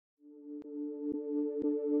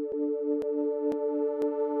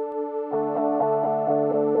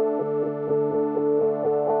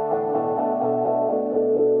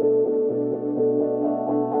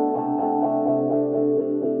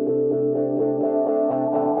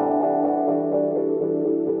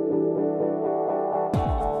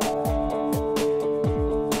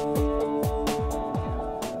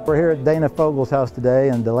We're here at Dana Fogel's house today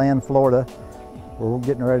in Deland, Florida. We're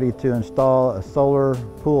getting ready to install a solar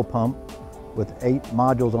pool pump with 8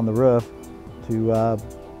 modules on the roof to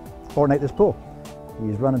coordinate this pool.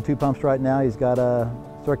 He's running 2 pumps right now. He's got a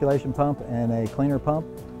circulation pump and a cleaner pump,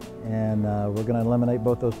 and we're going to eliminate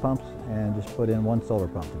both those pumps and just put in 1 solar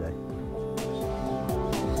pump today.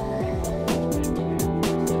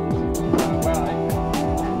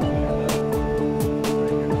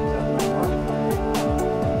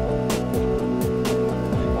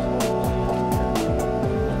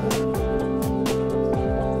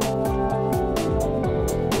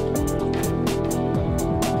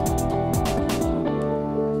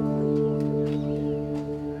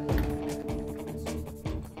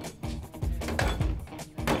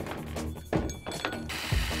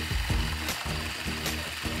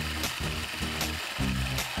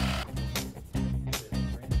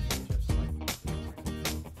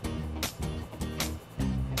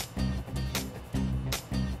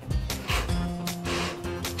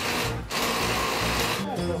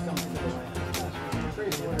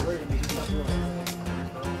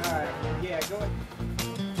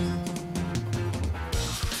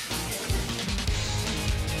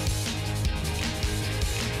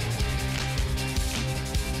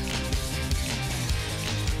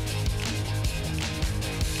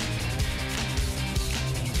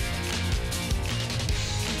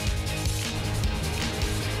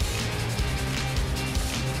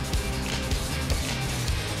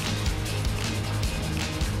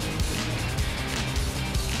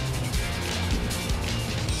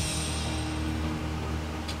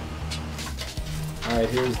 All right,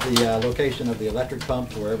 here's the location of the electric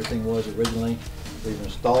pump where everything was originally. We've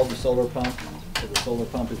installed the solar pump, so the solar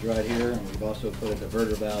pump is right here, and we've also put a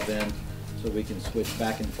diverter valve in so we can switch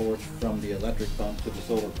back and forth from the electric pump to the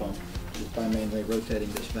solar pump just by mainly rotating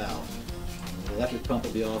this valve. The electric pump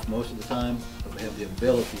will be off most of the time, but we have the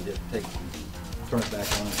ability to turn it back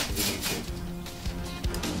on if we need to.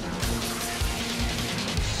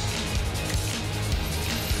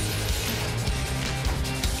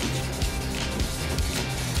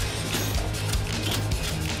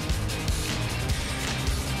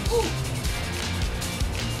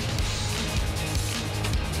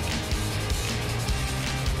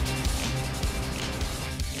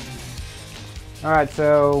 All right,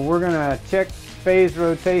 so we're going to check phase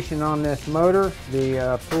rotation on this motor.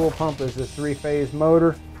 The pool pump is a 3-phase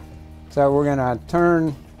motor. So we're going to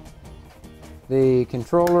turn the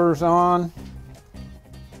controllers on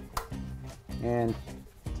and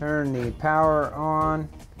turn the power on.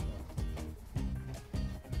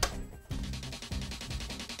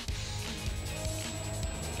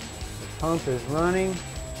 The pump is running,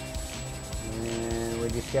 and we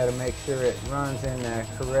just got to make sure it runs in the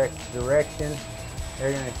correct direction.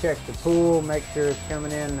 They're going to check the pool, make sure it's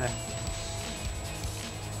coming in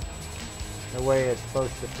the way it's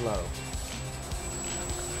supposed to flow.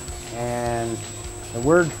 And the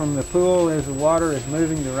word from the pool is the water is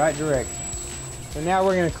moving the right direction. So now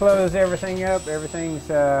we're going to close everything up. Everything's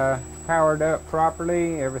powered up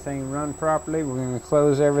properly, everything run properly. We're going to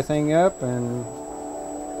close everything up, and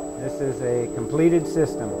this is a completed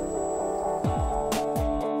system.